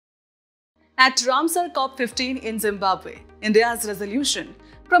At Ramsar COP15 in Zimbabwe, India's resolution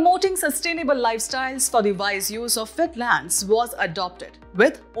promoting sustainable lifestyles for the wise use of wetlands was adopted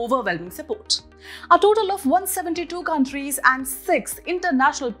with overwhelming support. A total of 172 countries and 6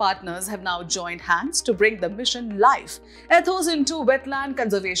 international partners have now joined hands to bring the mission life ethos into wetland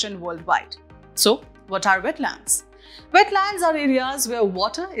conservation worldwide. So, what are wetlands? Wetlands are areas where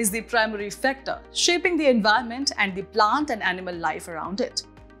water is the primary factor shaping the environment and the plant and animal life around it.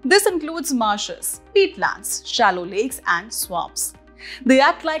 This includes marshes, peatlands, shallow lakes, and swamps. They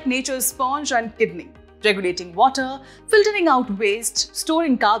act like nature's sponge and kidney, regulating water, filtering out waste,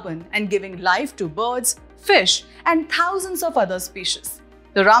 storing carbon, and giving life to birds, fish, and thousands of other species.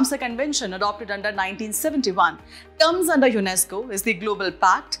 The Ramsar Convention, adopted under 1971, comes under UNESCO as the global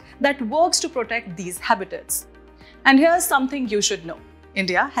pact that works to protect these habitats. And here's something you should know.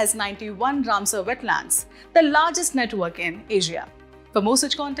 India has 91 Ramsar wetlands, the largest network in Asia. For more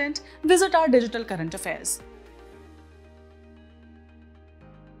such content, visit our digital current affairs.